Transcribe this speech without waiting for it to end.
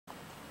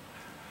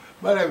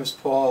My name is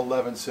Paul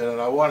Levinson,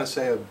 and I want to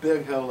say a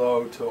big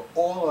hello to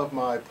all of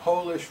my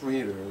Polish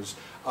readers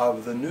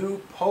of the new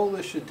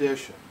Polish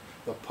edition,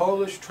 the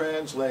Polish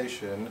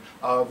translation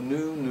of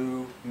Nowe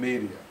Nowe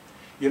Media.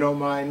 You know,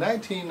 my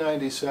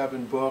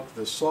 1997 book,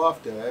 The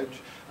Soft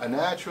Edge, A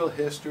Natural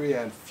History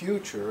and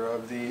Future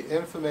of the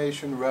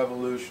Information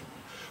Revolution,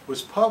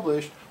 was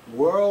published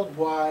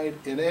worldwide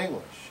in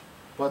English,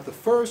 but the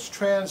first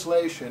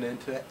translation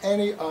into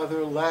any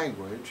other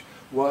language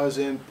was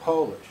in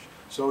Polish.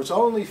 So it's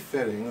only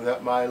fitting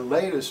that my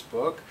latest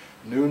book,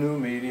 Nowe Nowe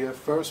Media,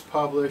 first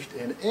published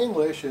in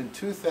English in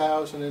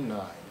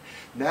 2009,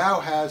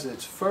 now has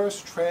its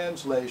first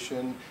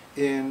translation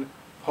in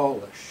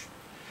Polish.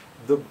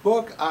 The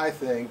book, I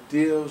think,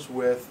 deals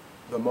with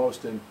the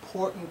most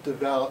important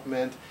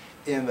development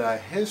in the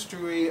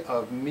history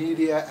of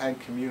media and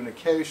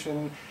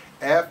communication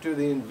after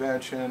the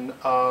invention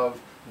of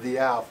the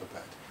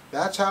alphabet.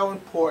 That's how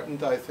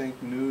important I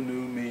think Nowe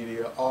Nowe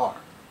Media are.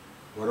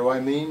 What do I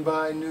mean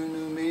by Nowe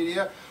Nowe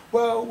Media?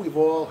 Well, we've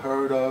all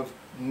heard of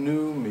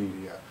new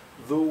media,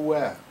 the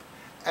web,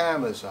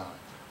 Amazon,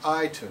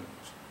 iTunes.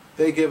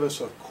 They give us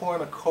a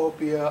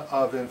cornucopia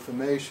of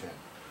information,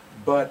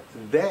 but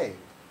they,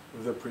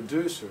 the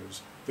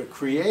producers, the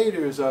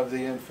creators of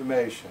the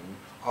information,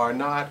 are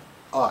not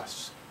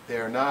us.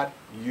 They're not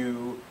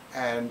you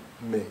and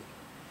me.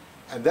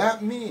 And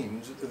that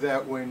means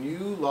that when you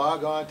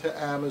log on to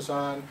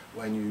Amazon,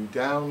 when you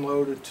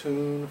download a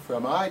tune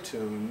from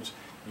iTunes,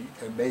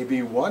 it may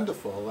be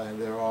wonderful, and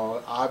there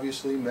are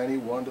obviously many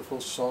wonderful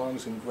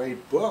songs and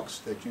great books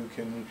that you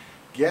can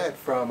get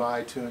from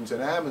iTunes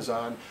and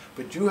Amazon,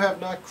 but you have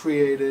not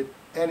created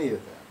any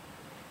of them.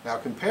 Now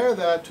compare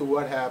that to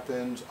what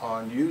happens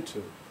on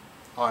YouTube,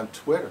 on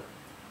Twitter,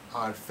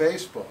 on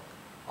Facebook,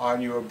 on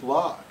your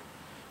blog.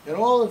 In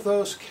all of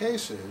those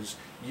cases,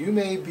 you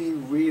may be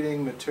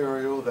reading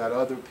material that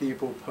other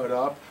people put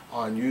up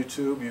on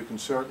YouTube. You can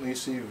certainly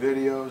see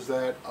videos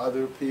that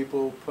other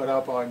people put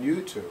up on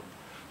YouTube.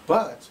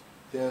 But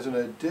there's an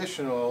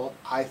additional,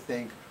 I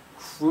think,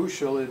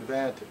 crucial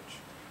advantage.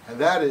 And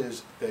that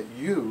is that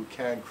you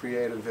can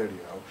create a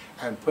video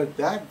and put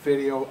that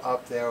video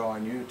up there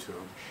on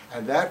YouTube.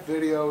 And that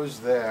video is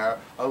there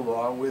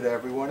along with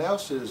everyone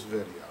else's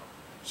video.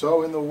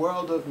 So in the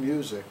world of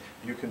music,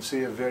 you can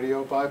see a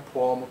video by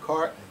Paul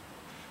McCartney.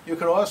 You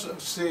can also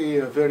see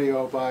a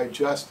video by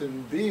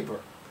Justin Bieber.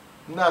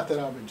 Not that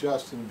I'm a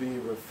Justin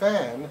Bieber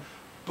fan,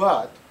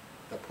 but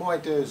the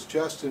point is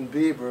Justin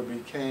Bieber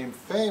became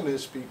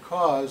famous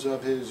because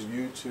of his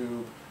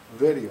YouTube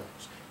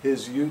videos,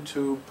 his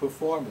YouTube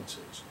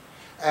performances.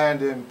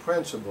 And in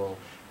principle,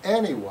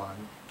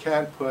 anyone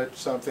can put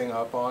something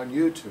up on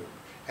YouTube.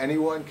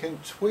 Anyone can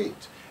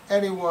tweet.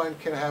 Anyone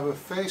can have a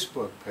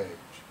Facebook page.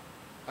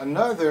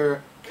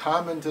 Another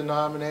common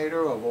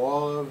denominator of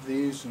all of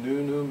these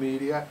new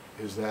media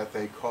is that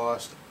they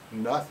cost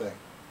nothing.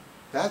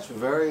 That's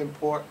very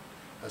important,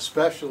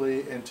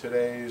 especially in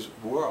today's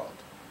world,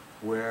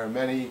 where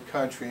many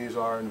countries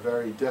are in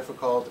very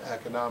difficult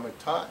economic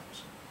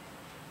times.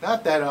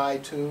 Not that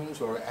iTunes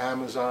or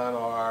Amazon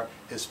are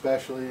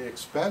especially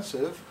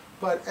expensive,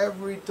 but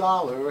every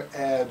dollar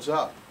adds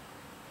up.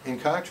 In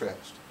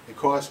contrast, it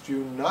costs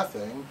you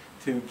nothing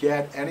to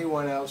get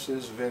anyone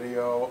else's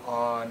video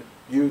on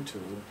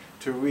YouTube,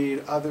 to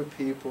read other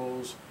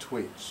people's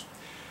tweets.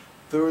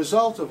 The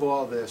result of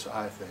all this,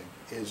 I think,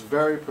 is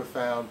very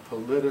profound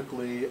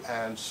politically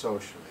and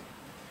socially.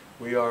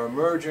 We are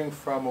emerging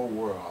from a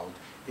world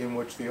in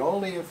which the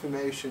only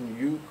information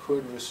you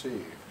could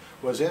receive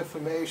was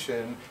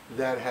information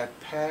that had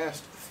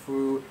passed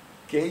through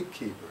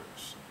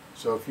gatekeepers.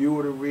 So if you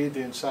were to read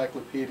the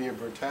Encyclopedia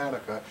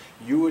Britannica,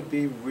 you would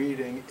be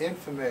reading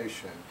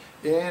information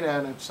in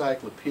an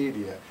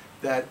encyclopedia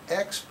that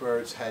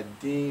experts had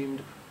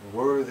deemed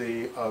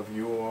worthy of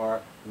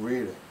your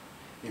reading.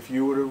 If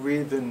you were to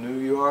read the New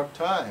York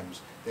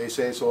Times, they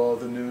say it's all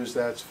the news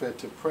that's fit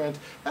to print.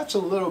 That's a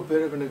little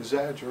bit of an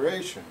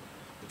exaggeration.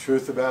 The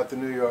truth about the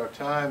New York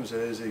Times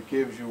is it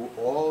gives you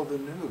all the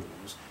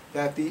news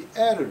that the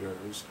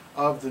editors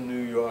of the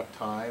New York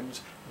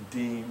Times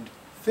deemed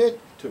fit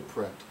to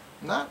print.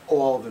 Not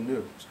all the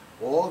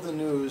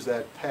news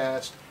that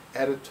passed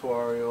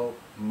editorial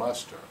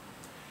muster.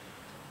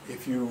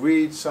 If you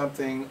read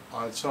something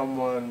on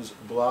someone's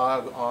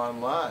blog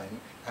online,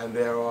 and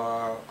there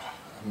are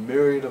a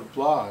myriad of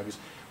blogs,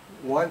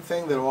 one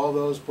thing that all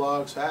those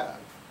blogs have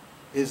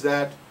is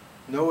that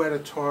no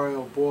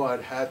editorial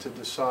board had to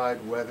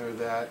decide whether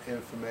that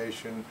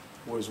information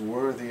was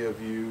worthy of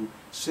you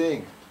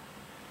seeing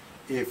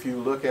it. If you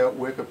look at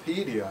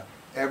Wikipedia,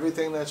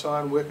 everything that's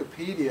on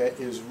Wikipedia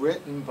is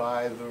written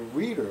by the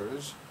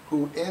readers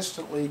who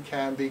instantly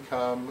can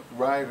become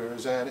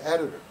writers and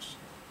editors.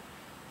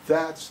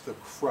 That's the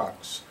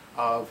crux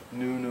of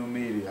Nowe Nowe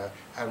Media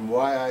and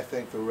why I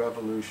think the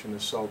revolution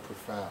is so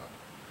profound.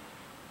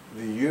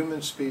 The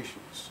human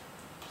species,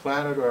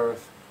 planet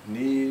Earth,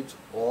 needs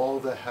all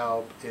the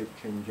help it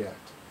can get.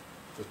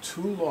 For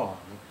too long,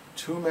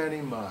 too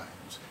many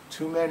minds,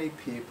 too many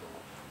people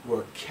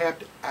were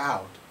kept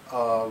out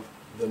of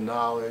the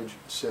knowledge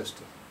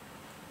system.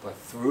 But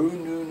through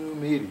Nowe Nowe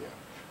Media,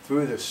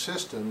 through the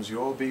systems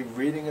you'll be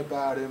reading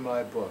about in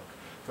my book,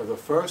 for the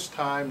first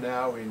time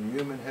now in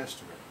human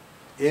history,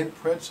 in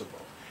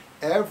principle,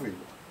 everyone,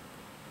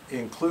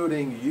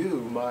 including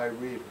you, my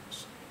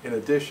readers, in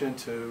addition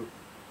to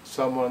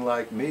someone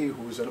like me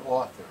who's an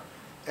author,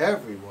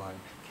 everyone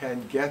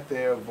can get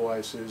their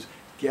voices,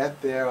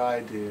 get their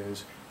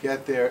ideas,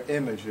 get their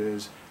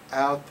images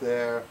out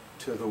there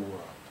to the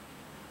world.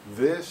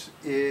 This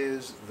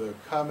is the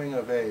coming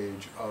of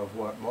age of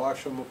what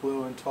Marshall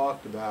McLuhan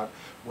talked about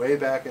way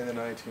back in the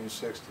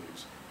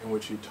 1960s, in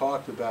which he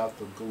talked about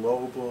the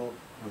global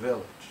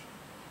village.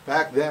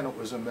 Back then it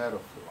was a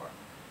metaphor.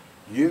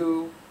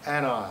 You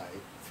and I,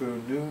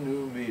 through Nowe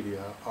Nowe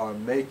Media, are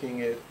making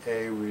it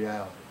a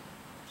reality.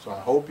 So I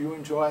hope you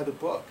enjoy the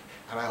book,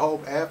 and I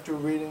hope after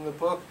reading the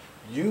book,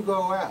 you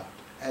go out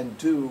and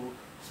do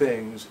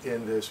things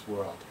in this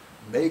world.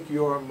 Make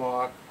your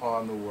mark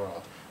on the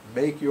world.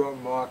 Make your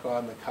mark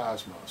on the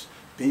cosmos.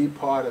 Be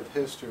part of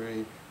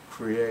history.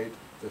 Create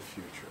the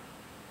future.